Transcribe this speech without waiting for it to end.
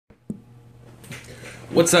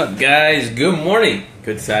What's up, guys? Good morning.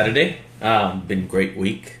 Good Saturday. Been a great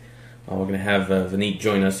week. We're going to have Vineet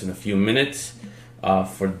join us in a few minutes.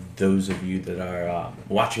 For those of you that are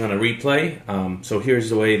watching on a replay, so here's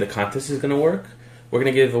the way the contest is going to work. We're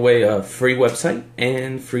going to give away a free website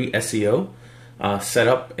and free SEO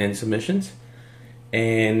setup and submissions.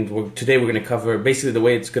 And today we're going to cover, basically the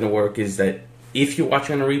way it's going to work is that if you're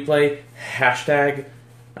watching on a replay, hashtag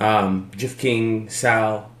GIF King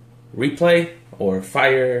Sal replay or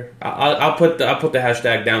fire. I'll put the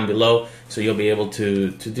hashtag down below, so you'll be able to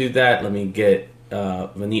do that. Let me get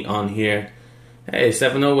Vineet on here. Hey,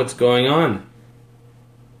 7-0, what's going on?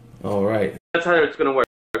 All right, that's how it's going to work.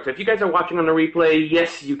 So if you guys are watching on the replay,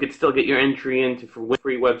 yes, you could still get your entry into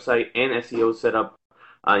free website and SEO setup,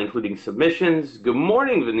 including submissions. Good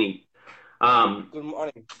morning, Vineet. Good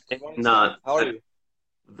morning. Good morning, And, sir. How are you?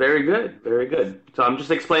 Very good, very good. So I'm just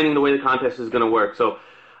explaining the way the contest is going to work. So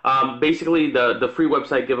basically, the free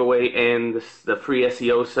website giveaway and the free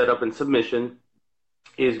SEO setup and submission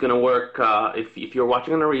is going to work. If you're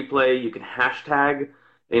watching on a replay, you can hashtag,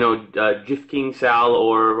 GIF King Sal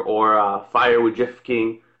or Fire with GIF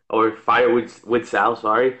King or Fire with Sal.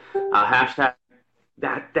 Sorry, hashtag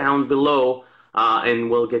that down below, and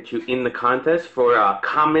we'll get you in the contest for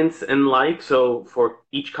comments and likes. So for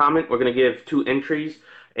each comment, we're going to give 2 entries,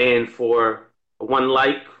 and for 1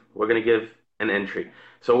 like, we're going to give an entry.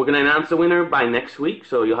 So we're going to announce the winner by next week,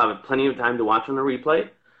 so you'll have plenty of time to watch on the replay.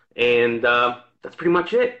 And that's pretty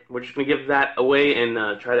much it. We're just going to give that away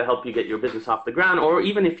and try to help you get your business off the ground. Or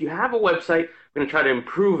even if you have a website, we're going to try to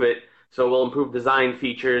improve it. So we'll improve design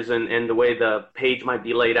features and the way the page might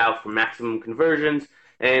be laid out for maximum conversions.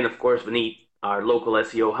 And of course, Vineet, our local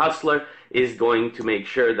SEO hustler, is going to make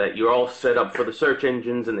sure that you're all set up for the search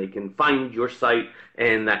engines and they can find your site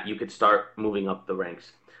and that you could start moving up the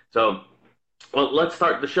ranks. So, well, let's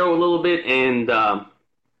start the show a little bit, and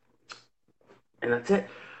that's it.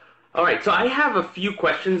 All right, so I have a few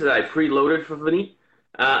questions that I preloaded for Vineet,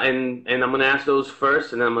 and I'm going to ask those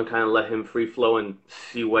first, and then I'm going to kind of let him free flow and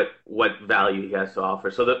see what value he has to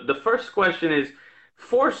offer. So the first question is,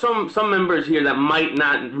 for some members here that might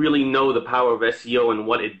not really know the power of SEO and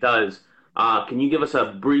what it does, can you give us a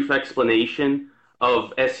brief explanation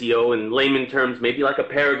of SEO in layman terms, maybe like a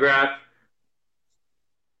paragraph?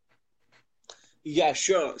 Yeah,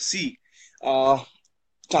 sure. See, uh,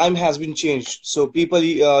 time has been changed. So people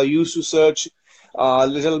used to search a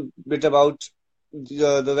little bit about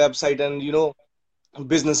the website and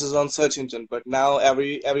businesses on search engine. But now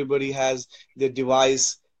everybody has their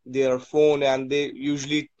device, their phone, and they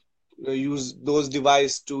usually use those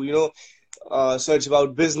device to search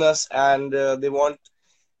about business, and they want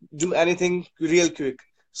do anything real quick.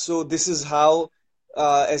 So this is how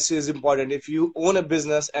SEO is important. If you own a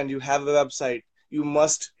business and you have a website, you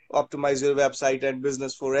must optimize your website and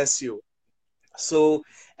business for SEO. So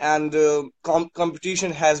and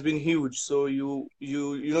competition has been huge. So you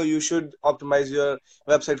should optimize your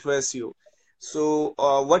website for SEO. So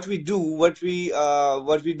what we do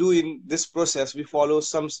in this process, we follow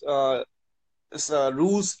some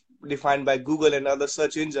rules defined by Google and other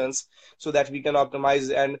search engines so that we can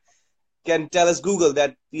optimize and can tell us Google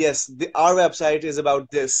that yes, our website is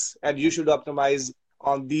about this, and you should optimize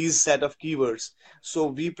on these set of keywords. So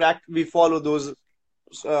we follow those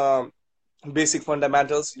uh, basic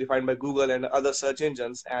fundamentals defined by Google and other search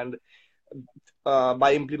engines, and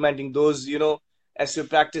by implementing those SEO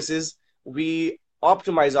practices, we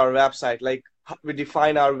optimize our website. Like we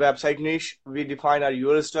define our website niche, we define our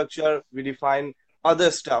URL structure, we define other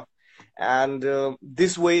stuff, and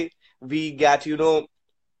this way we get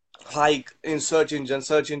hike in search engine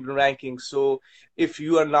rankings. So if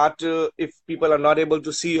you are not if people are not able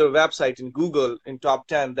to see your website in Google in top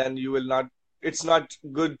 10, then you will not, it's not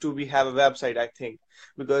good to be have a website, I think,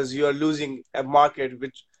 because you are losing a market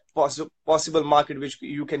which possible market which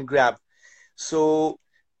you can grab. So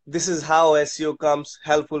this is how SEO comes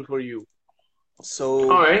helpful for you. All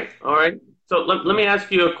So right, all right. So let me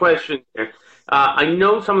ask you a question here. I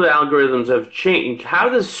know some of the algorithms have changed. How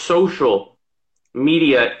does social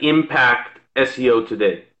media impact SEO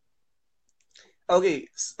today? okay,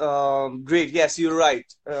 great. Yes, you're right.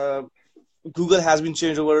 Google has been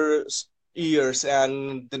changed over years,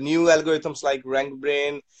 and the new algorithms like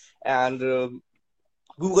RankBrain and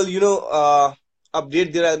Google,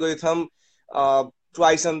 update their algorithm uh,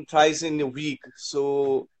 twice and thrice in a week.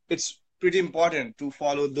 So it's pretty important to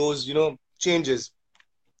follow those, changes.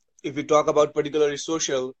 If we talk about particularly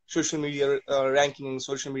social media ranking and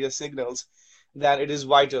social media signals, then it is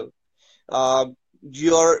vital. Uh,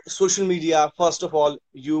 your social media, first of all,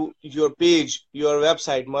 your page, your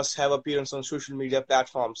website must have appearance on social media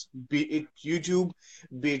platforms, be it YouTube,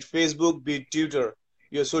 be it Facebook, be it Twitter.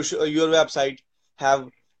 Your website have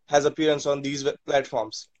has appearance on these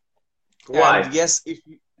platforms. And Why? yes, if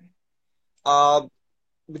uh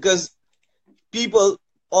because people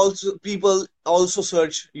also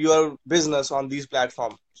search your business on these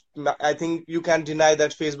platforms. I think you can deny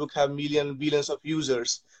that Facebook have billions of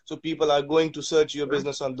users, so people are going to search your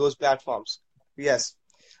business on those platforms. Yes,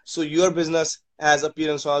 so your business has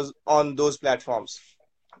appearance on those platforms.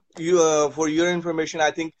 For your information,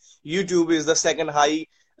 I think YouTube is the second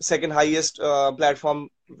highest platform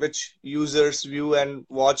which users view and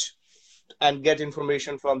watch and get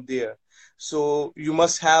information from there. So you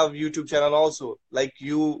must have YouTube channel also, like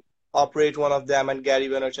you operate one of them, and Gary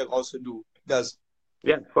Vaynerchuk also does.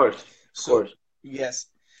 Yeah, of course, of So course. yes,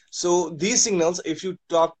 so these signals, if you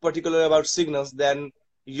talk particularly about signals, then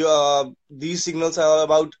these signals are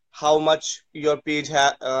about how much your page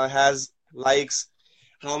has likes,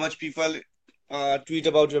 how much people tweet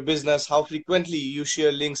about your business, how frequently you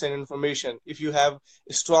share links and information. If you have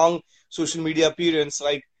a strong social media appearance,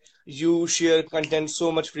 like you share content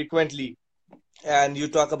so much frequently, and you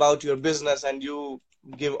talk about your business and you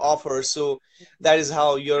give offers, so that is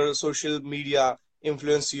how your social media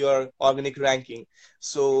influence your organic ranking.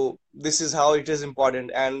 So this is how it is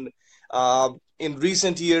important. And in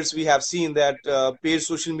recent years we have seen that paid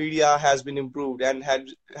social media has been improved and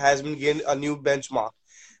has been gained a new benchmark.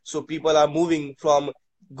 So people are moving from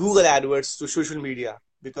Google AdWords to social media,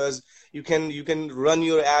 because you can run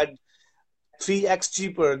your ad 3x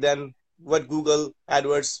cheaper than what Google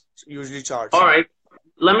AdWords usually All charge. right.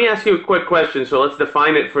 Let me ask you a quick question. So let's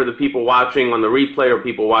define it for the people watching on the replay or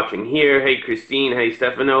people watching here. Hey, Christine. Hey,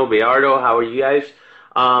 Stefano, Beardo. How are you guys?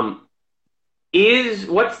 Um, is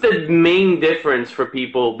what's the main difference for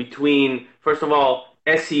people between, first of all,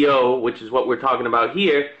 SEO, which is what we're talking about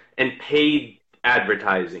here, and paid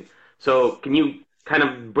advertising? So can you kind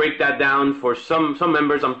of break that down for some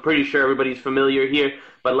members? I'm pretty sure everybody's familiar here,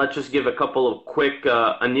 but let's just give a couple of quick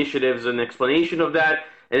initiatives and explanation of that,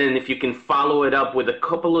 and then if you can follow it up with a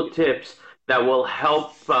couple of tips that will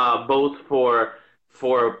help both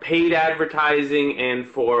for paid advertising and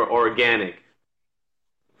for organic.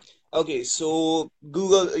 Okay, so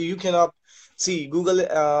Google, you cannot see Google,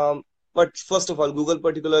 but first of all, Google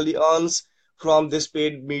particularly earns from this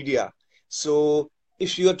paid media. So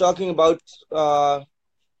if you are talking about uh,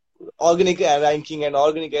 organic ranking and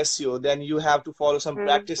organic SEO, then you have to follow some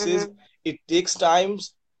practices. It takes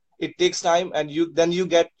times, it takes time, and you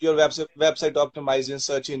get your website optimized in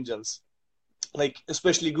search engines, like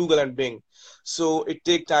especially Google and Bing. So it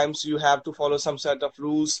take times. You have to follow some set of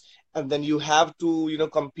rules, and then you have to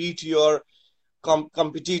compete your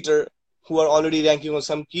competitor who are already ranking on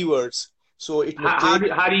some keywords. So it may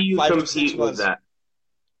take How do you 5 to 6 compete with months. that?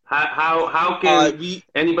 How Uh, can we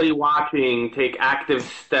anybody watching take active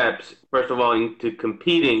steps, first of all, into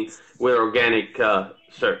competing with organic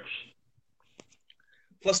search?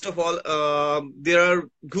 First of all, there are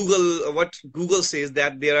Google. What Google says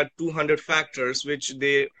that there are 200 factors which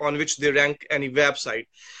they rank any website.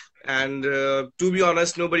 And to be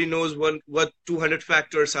honest, nobody knows what 200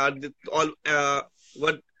 factors are. All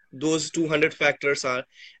what those 200 factors are,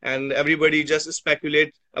 and everybody just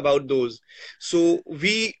speculate about those. So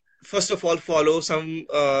we first of all follow some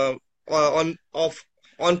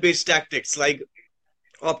on page tactics, like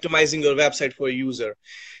optimizing your website for a user.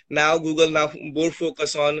 Now Google now more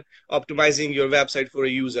focus on optimizing your website for a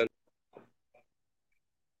user.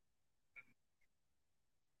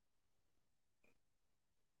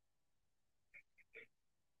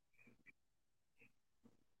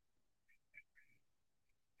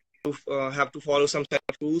 You have to follow some set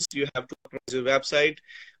of rules. You have to optimize your website.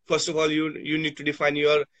 First of all, you need to define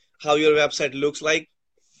your how your website looks like.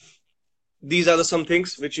 These are the some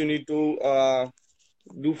things which you need to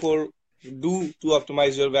do for do to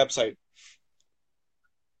optimize your website.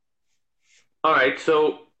 All right,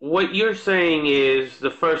 so what you're saying is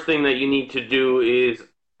the first thing that you need to do is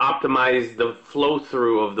optimize the flow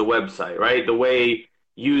through of the website, right? The way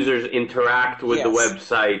users interact with the Yes.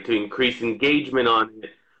 website to increase engagement on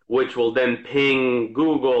it, which will then ping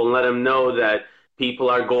Google and let them know that people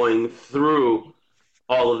are going through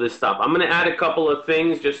all of this stuff. I'm going to add a couple of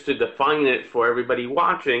things just to define it for everybody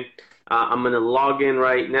watching. I'm going to log in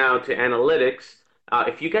right now to analytics.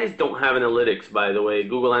 If you guys don't have analytics, by the way,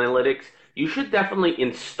 Google Analytics, you should definitely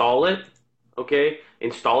install it. Okay,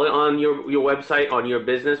 install it on your website, on your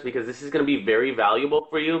business, because this is going to be very valuable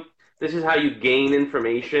for you. This is how you gain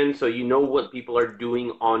information, so you know what people are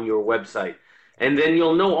doing on your website. And then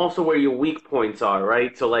you'll know also where your weak points are,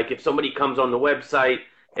 right? So like if somebody comes on the website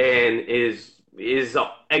and is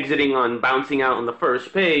exiting on bouncing out on the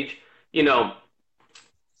first page, you know,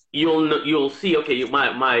 you'll see, okay,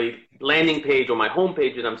 my landing page or my home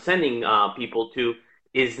page that I'm sending people to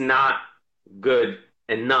is not good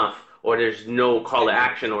enough, or there's no call to Exactly.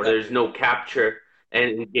 action, or there's Exactly. no capture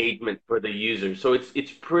and engagement for the user. So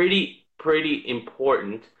it's pretty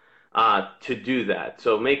important to do that.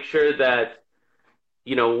 So make sure that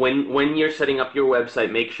when you're setting up your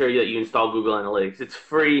website, make sure that you install Google Analytics. It's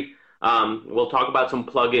free. We'll talk about some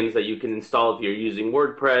plugins that you can install if you're using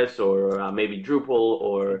WordPress or maybe Drupal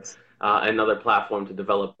or Yes. another platform to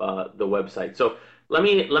develop the website. So let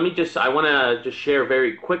me just I want to just share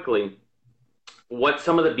very quickly what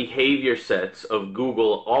some of the behavior sets of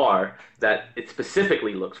Google are that it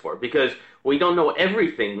specifically looks for, because we don't know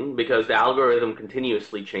everything because the algorithm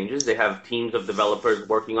continuously changes. They have teams of developers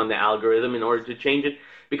working on the algorithm in order to change it.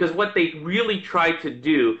 Because what they really try to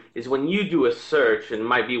do is when you do a search, and it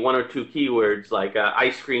might be one or two keywords like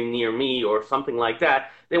ice cream near me or something like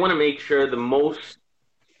that, they want to make sure the most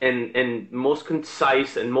and most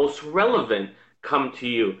concise and most relevant come to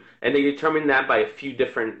you. And they determine that by a few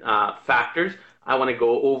different factors. I want to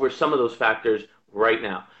go over some of those factors right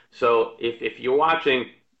now. So if you're watching,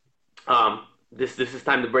 this is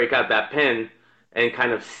time to break out that pen and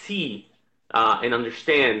kind of see and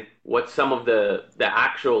understand what some of the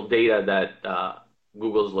actual data that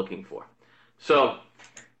Google is looking for. So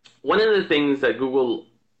one of the things that Google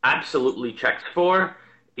absolutely checks for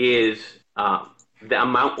is the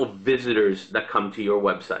amount of visitors that come to your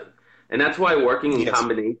website. And that's why working in Yes.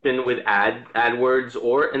 combination with AdWords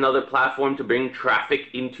or another platform to bring traffic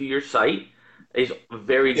into your site is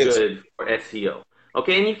very Yes. good for SEO.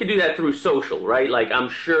 Okay, and you can do that through social, right? Like I'm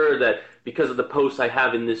sure that because of the posts I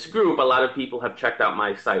have in this group, a lot of people have checked out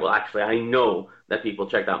my site. Well, actually, I know that people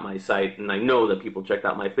checked out my site, and I know that people checked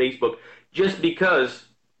out my Facebook just because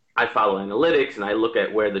I follow analytics and I look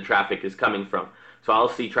at where the traffic is coming from. So I'll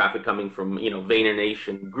see traffic coming from Vayner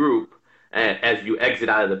Nation group as you exit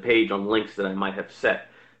out of the page on links that I might have set.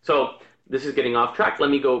 So this is getting off track. Let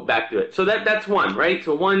me go back to it. So that's one, right?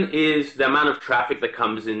 So one is the amount of traffic that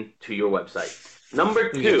comes into your website.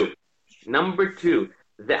 Number Yes. two, number two,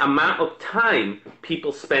 the amount of time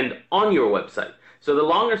people spend on your website. So the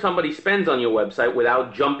longer somebody spends on your website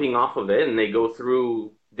without jumping off of it, and they go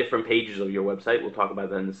through different pages of your website, we'll talk about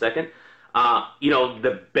that in a second.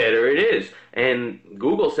 The better it is. And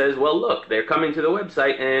Google says, well, look, they're coming to the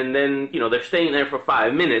website, and then they're staying there for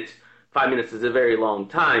 5 minutes. 5 minutes is a very long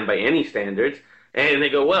time by any standards. And they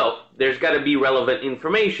go, well, there's got to be relevant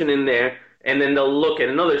information in there. And then they'll look at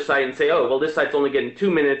another site and say, oh, well, this site's only getting 2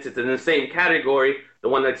 minutes. It's in the same category. The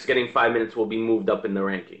one that's getting 5 minutes will be moved up in the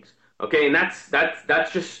rankings. Okay, and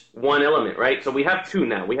that's just one element, right? So we have two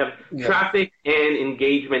now. We have Yeah. traffic and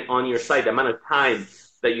engagement on your site, the amount of time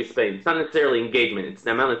that you spend. It's not necessarily engagement; it's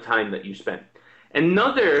the amount of time that you spend.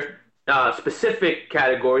 Another specific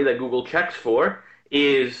category that Google checks for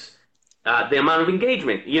is the amount of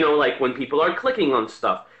engagement. Like when people are clicking on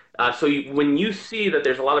stuff. When you see that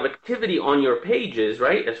there's a lot of activity on your pages,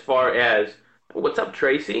 right? As far as what's up,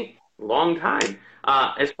 Tracy? Long time.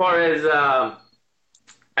 As far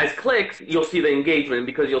as clicks, you'll see the engagement.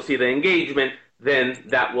 Because you'll see the engagement, then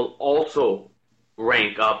that will also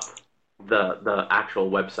rank up the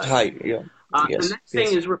actual website. Hi. Yeah. The Yes. next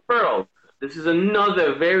thing Yes. is referrals. This is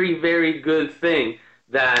another very, very good thing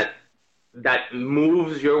that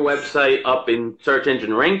moves your website up in search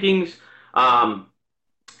engine rankings, um,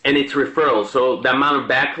 and it's referrals. So the amount of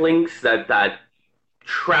backlinks that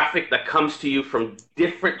traffic that comes to you from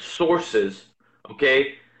different sources,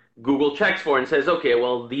 okay, Google checks for and says, okay,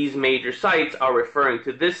 well, these major sites are referring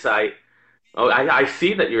to this site. Oh, I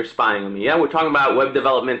see that you're spying on me. Yeah, we're talking about web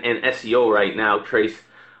development and SEO right now, Trace.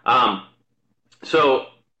 Um, so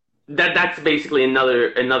that's basically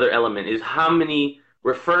another element is how many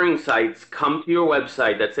referring sites come to your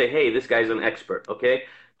website that say, hey, this guy's an expert. Okay,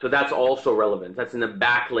 so that's also relevant. That's in the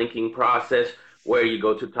backlinking process where you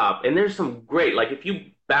go to top. And there's some great, like if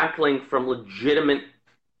you backlink from legitimate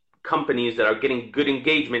companies that are getting good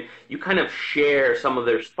engagement, you kind of share some of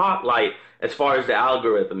their spotlight as far as the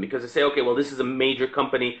algorithm, because they say, okay, well, this is a major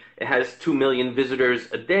company. It has 2 million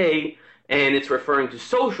visitors a day, and it's referring to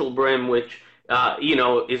Social Brim, which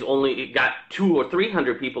is only it got 200 or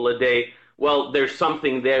 300 people a day. Well, there's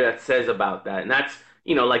something there that says about that, and that's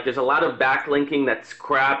like there's a lot of backlinking that's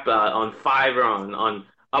crap on Fiverr, on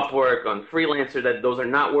Upwork, on Freelancer. That those are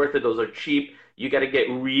not worth it. Those are cheap. You got to get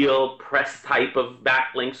real press type of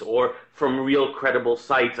backlinks or from real credible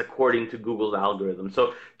sites according to Google's algorithm. So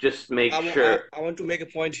just make sure. I want to make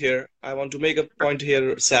a point here. I want to make a point here,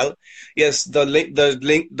 Sal. Yes, the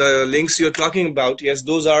links you're talking about. Yes,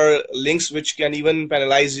 those are links which can even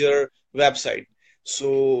penalize your website. So,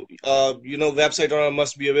 website owner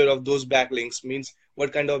must be aware of those backlinks. Means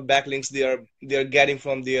what kind of backlinks they are getting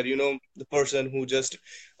from their, the person who just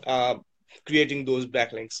uh, creating those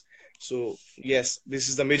backlinks. So, yes, this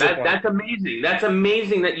is the major point. That's amazing. That's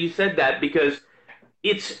amazing that you said that because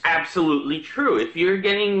it's absolutely true. If you're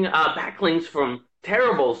getting backlinks from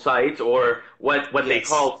terrible sites or what they Yes,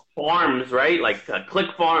 call farms, right? Like click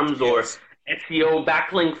farms or yes, SEO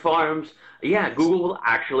backlink farms, yeah, yes. Google will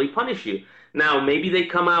actually punish you. Now, maybe they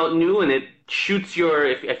come out new and it shoots your.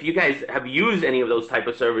 If you guys have used any of those type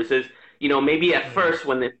of services, maybe at Mhm. first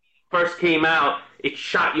when it first came out, it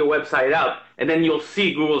shot your website up, and then you'll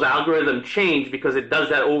see Google's algorithm change because it does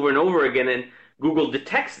that over and over again, and Google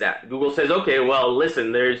detects that. Google says, okay, well, listen,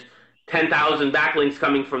 there's 10,000 backlinks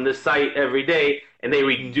coming from this site every day, and they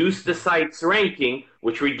reduce the Mhm. site's ranking,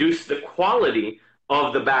 which reduce the quality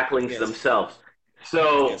of the backlinks Yes, themselves.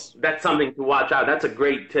 So yes. that's something to watch out. That's a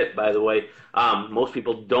great tip, by the way. Most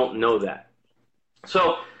people don't know that.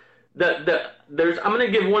 So there's I'm gonna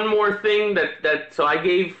give one more thing that so I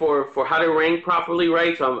gave for how to rank properly,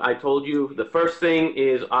 right? So I told you the first thing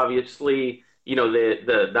is obviously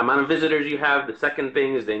the amount of visitors you have. The second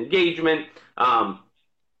thing is the engagement.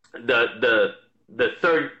 The the the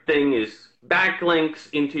third thing is backlinks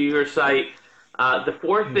into your site. The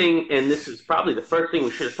fourth Mhm. thing, and this is probably the first thing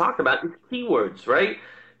we should have talked about, is keywords, right?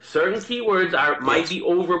 Certain keywords might Yes, be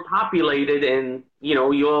overpopulated, and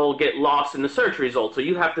you'll get lost in the search results. So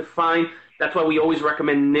you have to find. That's why we always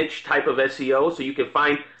recommend niche type of SEO, so you can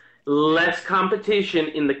find less competition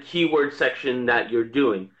in the keyword section that you're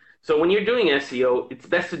doing. So when you're doing SEO, it's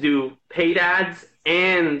best to do paid ads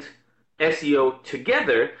and SEO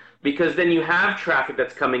together because then you have traffic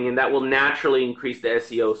that's coming in that will naturally increase the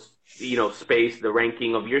SEO space, the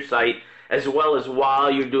ranking of your site, as well as while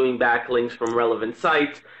you're doing backlinks from relevant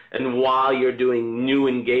sites and while you're doing new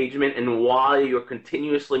engagement and while you're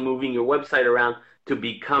continuously moving your website around to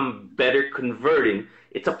become better converting.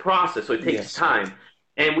 It's a process, so it takes yes, time.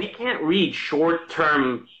 And we can't read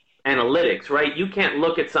short-term analytics, right? You can't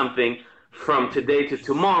look at something from today to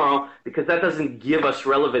tomorrow because that doesn't give us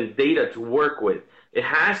relevant data to work with. It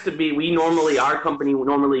has to be, our company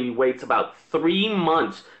normally waits about 3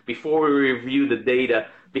 months before we review the data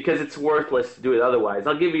because it's worthless to do it otherwise.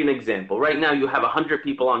 I'll give you an example. Right now, you have 100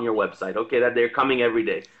 people on your website, okay, that they're coming every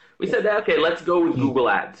day. We said, okay, let's go with Mhm. Google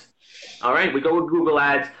Ads. All right, we go with Google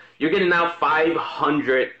Ads. You're getting now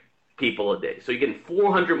 500 people a day. So you're getting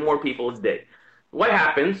 400 more people a day. What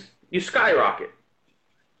happens? You skyrocket.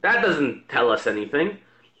 That doesn't tell us anything.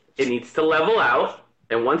 It needs to level out.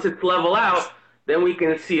 And once it's level out, then we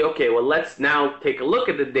can see, okay, well, let's now take a look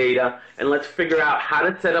at the data and let's figure out how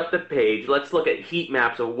to set up the page. Let's look at heat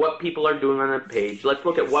maps of what people are doing on the page. Let's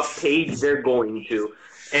look at what page they're going to.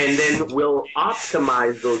 And then we'll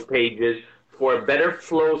optimize those pages for a better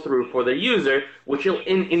flow through for the user, which will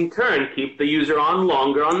in turn keep the user on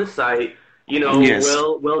longer on the site. Yes,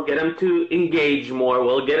 We'll get them to engage more,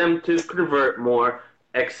 we'll get them to convert more,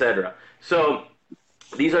 etc. So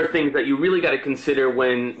these are things that you really got to consider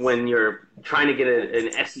when you're trying to get an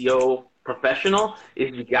SEO professional.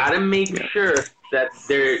 Is you got to make yeah. sure that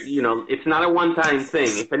it's not a one-time thing.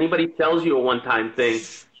 If anybody tells you a one-time thing,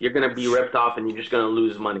 you're going to be ripped off and you're just going to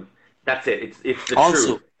lose money. That's it. It's the Also,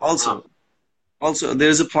 truth. also, Um, also, there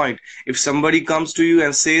is a point. If somebody comes to you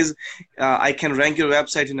and says, "I can rank your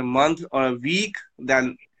website in a month or a week,"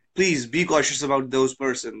 then please be cautious about those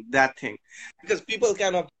person, that thing, because people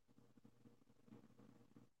can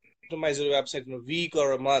optimize your website in a week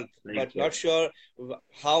or a month, but not sure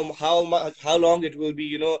how long it will be,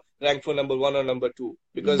 ranked for number one or number two,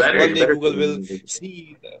 because one day better Google will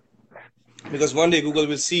see because one day Google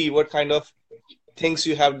will see what kind of things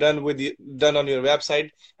you have done on your website,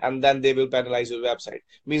 and then they will penalize your website.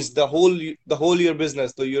 Means the whole your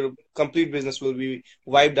business, your complete business will be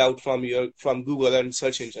wiped out from Google and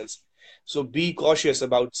search engines. So be cautious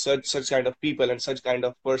about such kind of people and such kind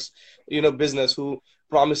of business who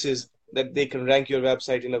promises that they can rank your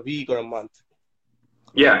website in a week or a month.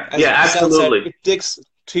 Yeah, yeah, As Sal said, absolutely. it takes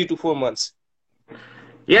 3 to 4 months.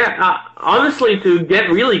 Yeah, honestly, to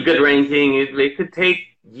get really good ranking, it could take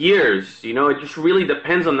years. It just really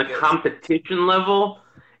depends on the Yes, competition level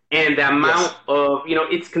and the amount yes, of,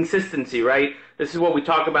 it's consistency, right? This is what we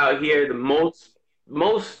talk about here. The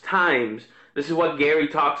most times, this is what Gary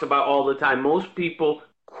talks about all the time. Most people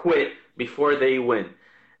quit before they win.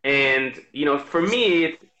 And for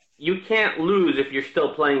me, you can't lose if you're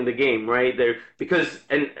still playing the game, right? There because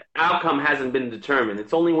an outcome hasn't been determined.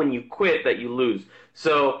 It's only when you quit that you lose.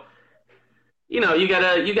 So you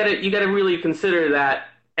gotta really consider that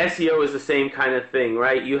SEO is the same kind of thing,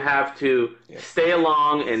 right? You have to Yeah. stay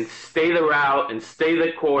along and stay the route and stay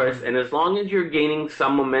the course, Mhm. and as long as you're gaining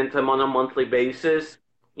some momentum on a monthly basis,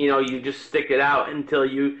 you just stick it out until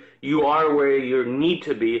you are where you need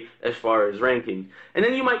to be as far as ranking, and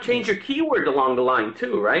then you might change Yes. your keywords along the line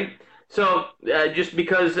too, right? So just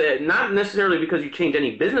because, not necessarily because you change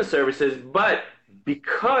any business services, but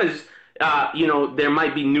because there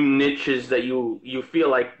might be new niches that you feel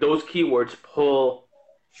like those keywords pull,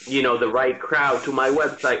 the right crowd to my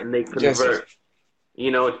website and they Yes. Yes. convert.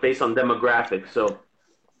 It's based on demographics. So,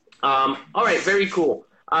 all right, very cool.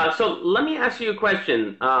 So let me ask you a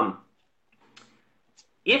question.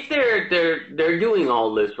 If they're doing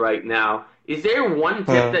all this right now, is there one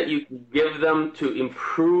tip Hmm. that you can give them to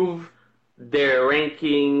improve their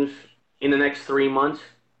rankings in the next 3 months?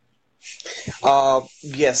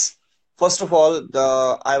 Yes. First of all,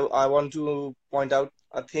 I want to point out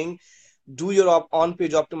a thing. Do your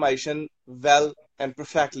on-page optimization well and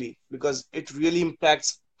perfectly because it really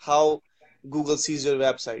impacts how Google sees your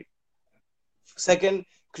website. Second,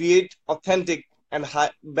 create authentic and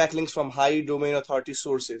high backlinks from high domain authority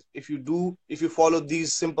sources. If you follow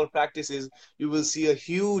these simple practices, you will see a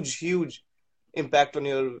huge impact on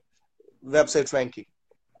your website ranking.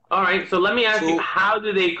 All right, so let me ask you, So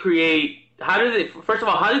first of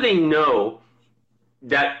all, how do they know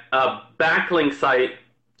that a backlink site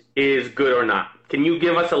is good or not? Can you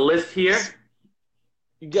give us a list here?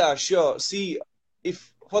 yeah, sure. See,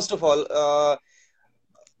 if first of all,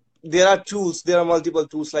 there are tools, there are multiple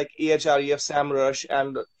tools like Ahref, SEMrush,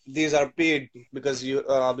 and these are paid because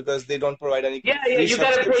they don't provide any Yeah, yeah, free you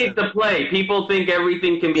got to pay subscription. to play. People think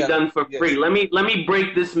everything can be Yeah, done for free. yes. Let me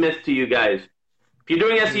break this myth to you guys. If you're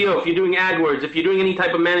doing Mhm. SEO, if you're doing AdWords, if you're doing any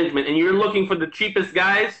type of management, and you're looking for the cheapest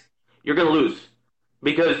guys, you're gonna lose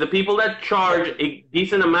because the people that charge Exactly. a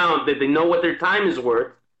decent amount that they know what their time is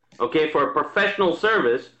worth, okay, for a professional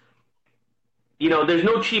service, there's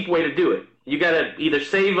no cheap way to do it. You gotta either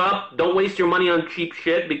save up, don't waste your money on cheap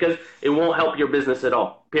shit because it won't help your business at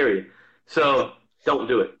all. Period. Yep. So don't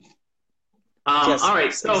do it. All Yes,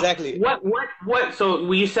 right. So exactly. what?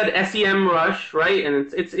 So you said SEM Rush, right?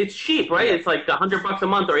 And it's cheap, right? Yeah. It's like $100 a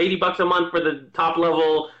month or $80 a month for the top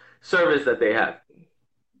level service that they have.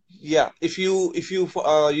 Yeah, if you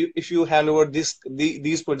hand over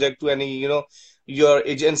these project to any your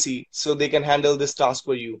agency, so they can handle this task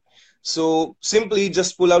for you. So simply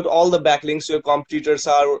just pull out all the backlinks your competitors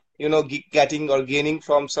are getting or gaining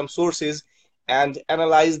from some sources, and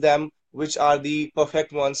analyze them which are the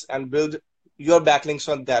perfect ones, and build your backlinks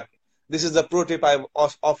on that. This is the pro tip I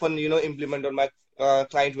often implement on my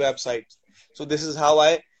client website. So this is how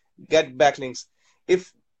I get backlinks.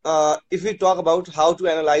 If we talk about how to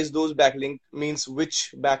analyze those backlink, means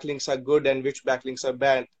which backlinks are good and which backlinks are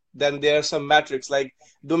bad, then there are some metrics like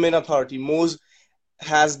domain authority. Moz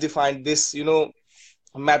has defined this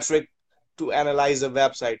metric to analyze a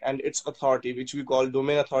website and its authority, which we call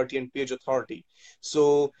domain authority and page authority.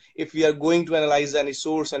 So if we are going to analyze any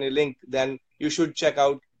source, any link, then you should check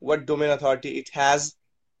out what domain authority it has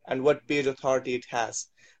and what page authority it has.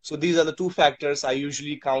 So these are the two factors I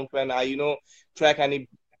usually count when I track any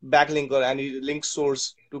backlink or any link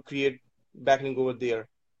source to create backlink over there.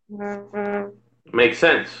 Makes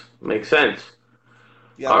sense. Makes sense.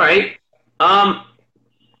 Yeah. All right. Um.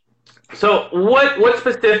 So what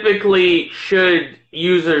specifically should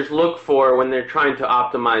users look for when they're trying to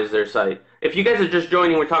optimize their site? If you guys are just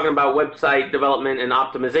joining, we're talking about website development and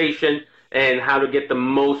optimization and how to get the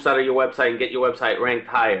most out of your website and get your website ranked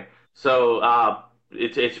higher. So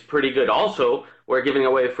it's pretty good. Also, we're giving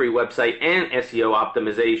away a free website and SEO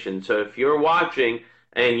optimization. So if you're watching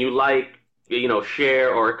and you like,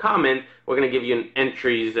 share or comment, we're going to give you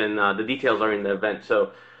entries and the details are in the event.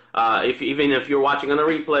 So if even if you're watching on the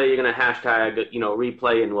replay, you're gonna hashtag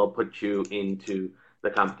replay, and we'll put you into the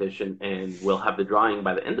competition, and we'll have the drawing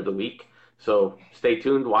by the end of the week. So stay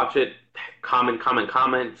tuned, watch it, comment.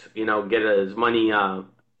 Get as many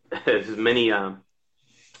Yes.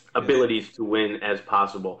 abilities to win as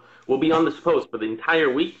possible. We'll be on this post for the entire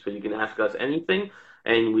week, so you can ask us anything,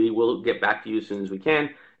 and we will get back to you as soon as we can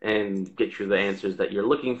and get you the answers that you're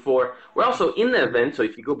looking for. We're also in the Mhm. event, so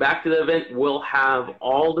if you go back to the event, we'll have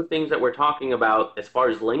all the things that we're talking about as far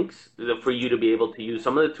as links for you to be able to use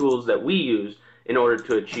some of the tools that we use in order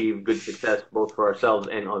to achieve good success both for ourselves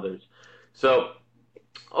and others. So,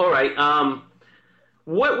 all right.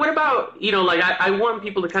 What about like I want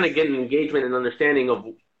people to kind of get an engagement and understanding of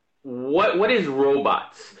what is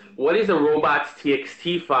robots? What is a robots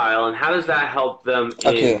TXT file, and how does that help them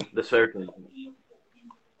Okay. in the search engine?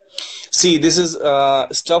 See, this is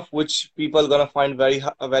stuff which people are gonna find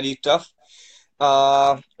very tough.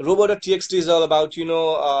 Robot.txt is all about,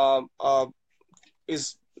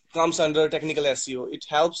 is comes under technical SEO. It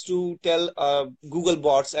helps to tell Google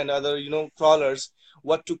bots and other, crawlers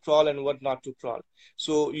what to crawl and what not to crawl.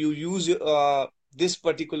 So you use this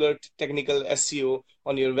particular technical SEO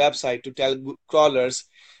on your website to tell crawlers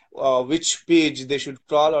which page they should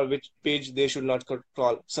crawl or which page they should not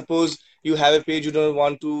crawl. Suppose you have a page you don't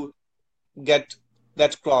want to get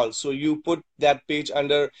that crawl, so you put that page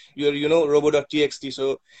under your robo.txt.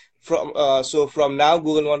 So from now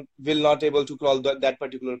Google will not able to crawl that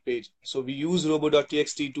particular page. So we use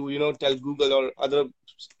robo.txt to tell Google or other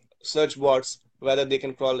search bots whether they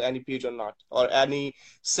can crawl any page or not, or any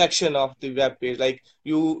section of the web page. Like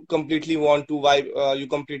you completely want to wipe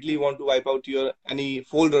out your any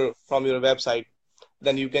folder from your website,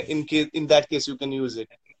 then you can, in that case, you can use it.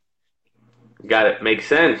 Got it. Makes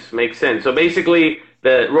sense. Makes sense. So basically,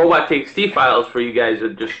 the robot TXT files for you guys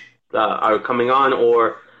are just are coming on,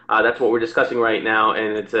 or that's what we're discussing right now,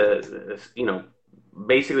 and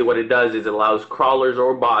basically what it does is it allows crawlers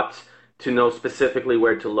or bots to know specifically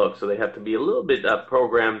where to look. So they have to be a little bit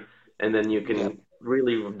programmed, and then you Yeah. can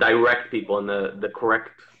really direct people in the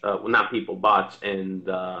correct, well, not people, bots and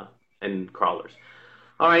crawlers.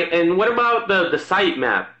 All right. And what about the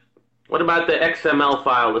sitemap? What about the XML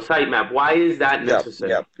file, the sitemap? Why is that Yeah. Yeah.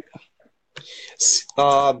 necessary?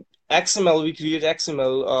 uh, XML, we create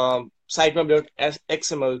XML,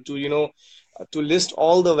 sitemap.xml to to list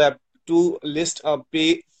all the web to list a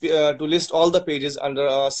page to list all the pages under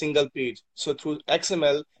a single page. So through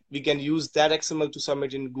XML, we can use that XML to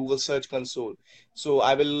submit in Google Search Console. So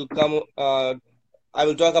I will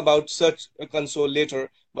talk about Search Console later,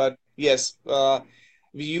 but yes,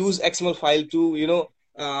 we use XML file to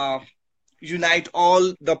uh, unite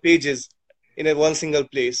all the pages in a one single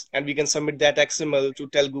place, and we can submit that XML to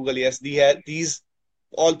tell Google, yes, these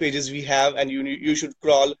all pages we have, and you should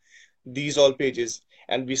crawl these all pages,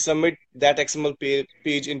 and we submit that XML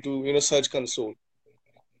page into Search Console.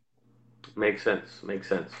 Makes sense. Makes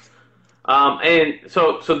sense. And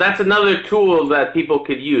so that's another tool that people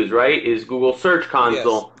could use, right? Is Google Search Yes.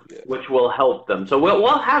 Console, which will help them. So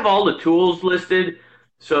we'll have all the tools listed.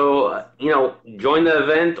 So join the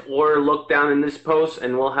event or look down in this post,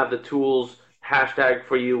 and we'll have the tools hashtag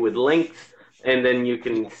for you with links, and then you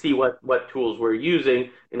can see what tools we're using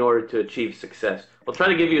in order to achieve success. We'll try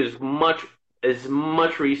to give you as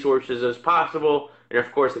much resources as possible, and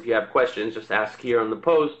of course, if you have questions, just ask here on the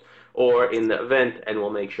post or in the event, and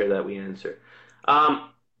we'll make sure that we answer.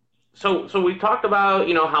 Um, so we talked about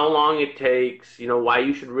how long it takes, why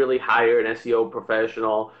you should really hire an SEO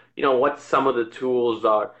professional, what some of the tools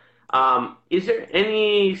are. Is there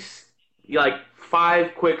any like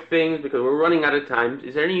five quick things, because we're running out of time?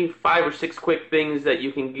 Is there any five or six quick things that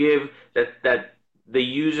you can give that the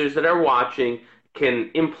users that are watching can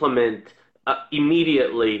implement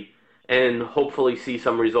immediately and hopefully see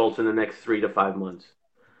some results in the next 3 to 5 months?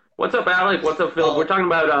 What's up, Alec? What's up, Philip? uh, We're talking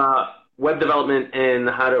about web development and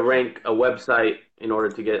how to rank a website in order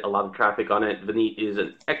to get a lot of traffic on it. Vineet is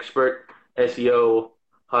an expert SEO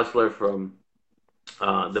hustler from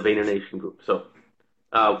the Vayner Nation group. So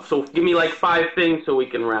give me like five things so we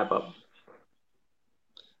can wrap up.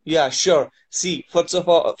 yeah, sure. See, first of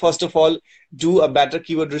all, do a better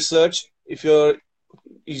keyword research. If you're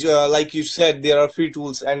like you said, there are free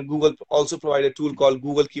tools, and Google also provide a tool called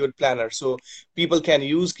Google Keyword Planner. So people can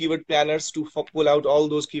use keyword planners to pull out all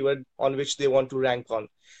those keywords on which they want to rank on.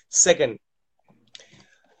 Second,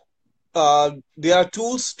 there are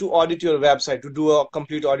tools to audit your website, to do a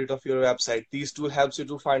complete audit of your website. These tool helps you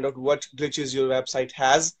to find out what glitches your website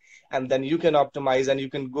has, and then you can optimize and you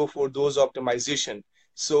can go for those optimization.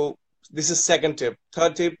 So this is second tip.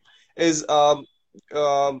 Third tip is um,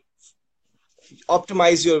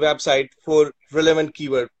 optimize your website for relevant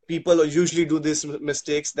keyword. People usually do these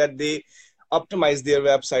mistakes that they optimize their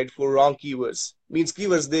website for wrong keywords. Means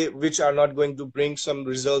keywords they which are not going to bring some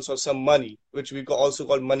results or some money, which we also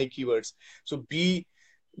call money keywords. So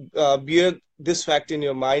bear this fact in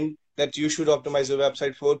your mind that you should optimize your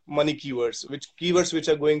website for money keywords which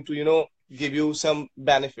are going to give you some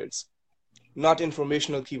benefits, not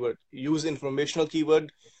informational keyword. Use informational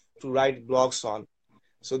keyword to write blogs on.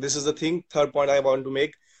 So this is the thing. Third point I want to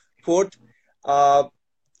make. Fourth, uh,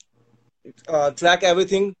 track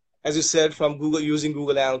everything, as you said, from Google using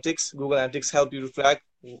Google Analytics. Google Analytics help you to track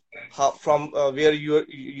how, from where your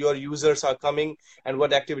users are coming and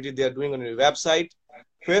what activity they are doing on your website.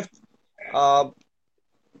 Fifth, uh,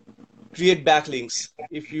 create backlinks.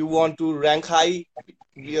 If you want to rank high,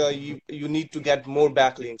 you need to get more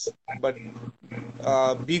backlinks. But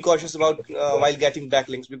be cautious about while getting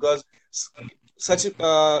backlinks, because such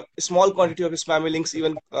a small quantity of spammy links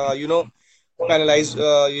even penalize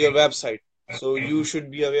your website. So you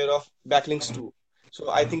should be aware of backlinks too. So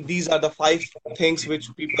I think these are the 5 things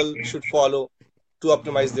which people should follow to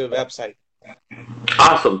optimize their website.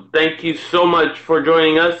 Awesome. Thank you so much for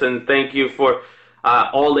joining us, and thank you for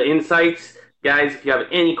all the insights. Guys, if you have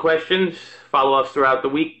any questions, follow us throughout the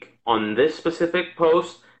week on this specific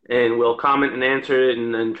post, and we'll comment and answer it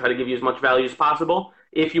and try to give you as much value as possible.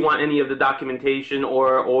 If you want any of the documentation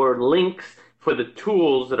or links for the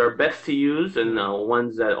tools that are best to use and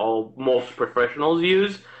ones that all most professionals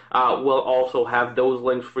use, we'll also have those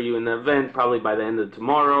links for you in the event, probably by the end of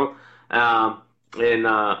tomorrow. And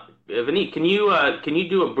Vineet, can you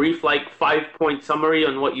do a brief like 5 point summary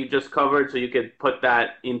on what you just covered so you could put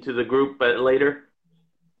that into the group later?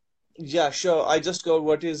 Yeah, sure. I just covered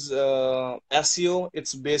what is SEO,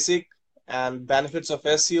 its basic and benefits of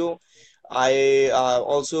SEO. I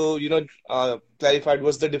also, clarified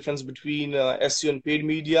what's the difference between SEO and paid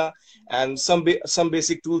media, and some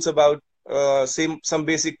basic tools about some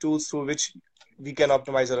basic tools through which we can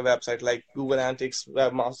optimize our website, like Google Analytics,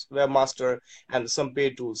 Webmaster, and some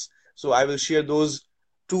paid tools. So I will share those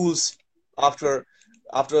tools after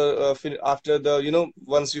after the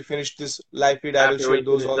once you finish this live feed, I will After share we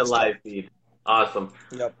those finish all the stuff. live feed. Awesome.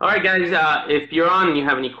 Yep. All right, guys. If you're on and you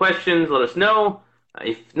have any questions, let us know.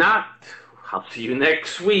 If not, I'll see you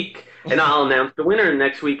next week, and I'll announce the winner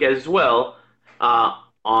next week as well.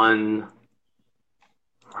 On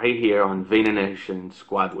right here on Vayner Nation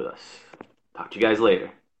Squad with us. Talk to you guys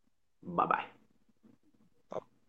later. Bye bye.